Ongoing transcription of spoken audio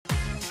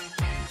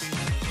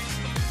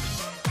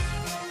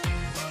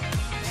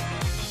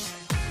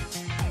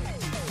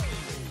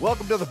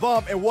Welcome to The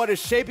Bump and what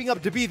is shaping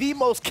up to be the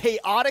most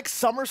chaotic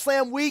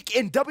SummerSlam week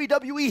in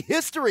WWE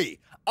history.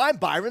 I'm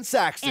Byron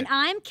Saxton. And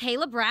I'm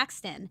Kayla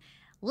Braxton.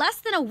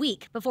 Less than a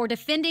week before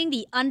defending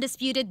the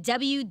undisputed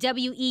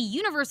WWE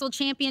Universal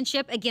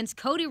Championship against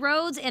Cody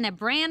Rhodes in a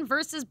brand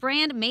versus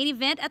brand main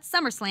event at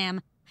SummerSlam,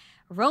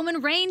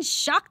 Roman Reigns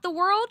shocked the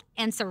world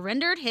and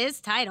surrendered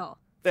his title.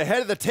 The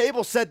head of the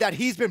table said that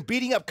he's been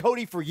beating up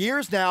Cody for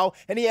years now,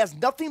 and he has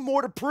nothing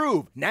more to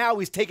prove. Now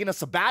he's taking a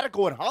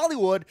sabbatical in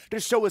Hollywood to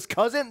show his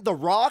cousin, The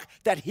Rock,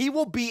 that he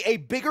will be a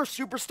bigger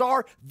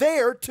superstar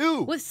there,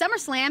 too. With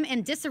SummerSlam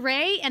in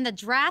disarray and the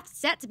draft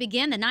set to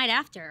begin the night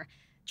after,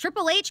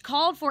 Triple H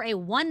called for a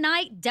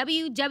one-night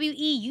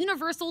WWE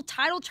Universal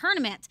title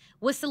tournament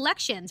with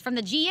selections from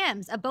the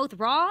GMs of both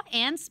Raw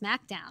and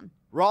SmackDown.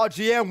 Raw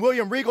GM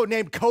William Regal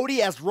named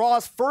Cody as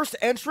Raw's first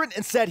entrant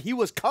and said he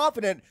was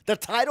confident the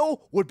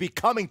title would be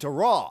coming to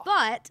Raw.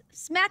 But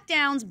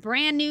SmackDown's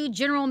brand new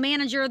general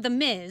manager, The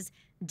Miz,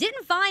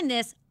 didn't find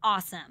this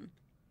awesome.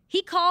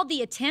 He called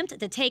the attempt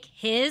to take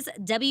his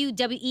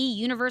WWE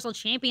Universal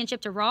Championship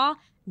to Raw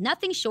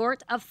nothing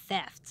short of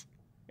theft.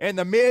 And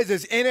The Miz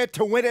is in it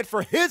to win it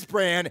for his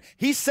brand.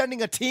 He's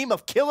sending a team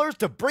of killers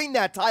to bring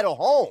that title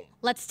home.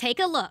 Let's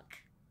take a look.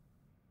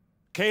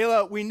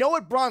 Kayla, we know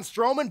what Braun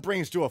Strowman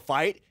brings to a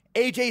fight.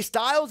 AJ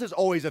Styles is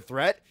always a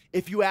threat.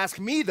 If you ask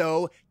me,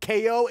 though,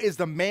 KO is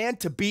the man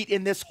to beat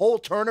in this whole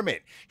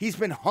tournament. He's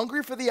been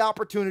hungry for the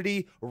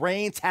opportunity.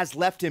 Reigns has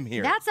left him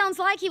here. That sounds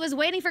like he was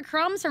waiting for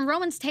crumbs from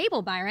Roman's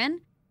table,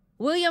 Byron.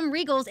 William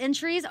Regal's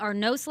entries are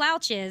no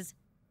slouches.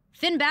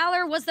 Finn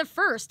Balor was the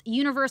first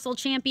Universal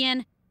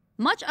Champion.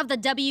 Much of the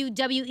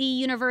WWE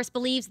Universe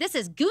believes this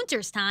is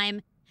Gunther's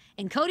time,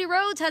 and Cody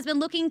Rhodes has been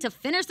looking to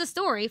finish the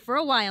story for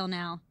a while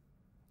now.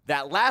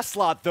 That last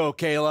slot, though,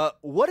 Kayla,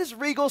 what is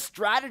Regal's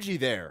strategy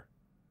there?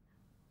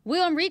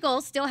 William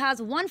Regal still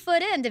has one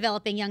foot in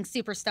developing young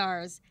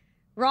superstars.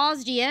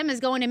 Raw's GM is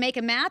going to make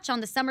a match on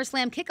the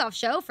Summerslam Kickoff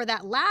show for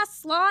that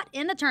last slot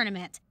in the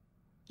tournament.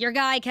 Your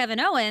guy, Kevin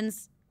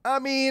Owens... I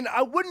mean,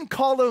 I wouldn't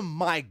call him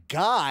my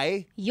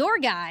guy. Your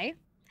guy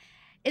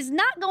is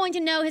not going to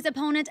know his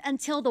opponent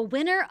until the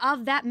winner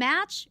of that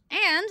match,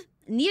 and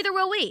neither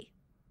will we.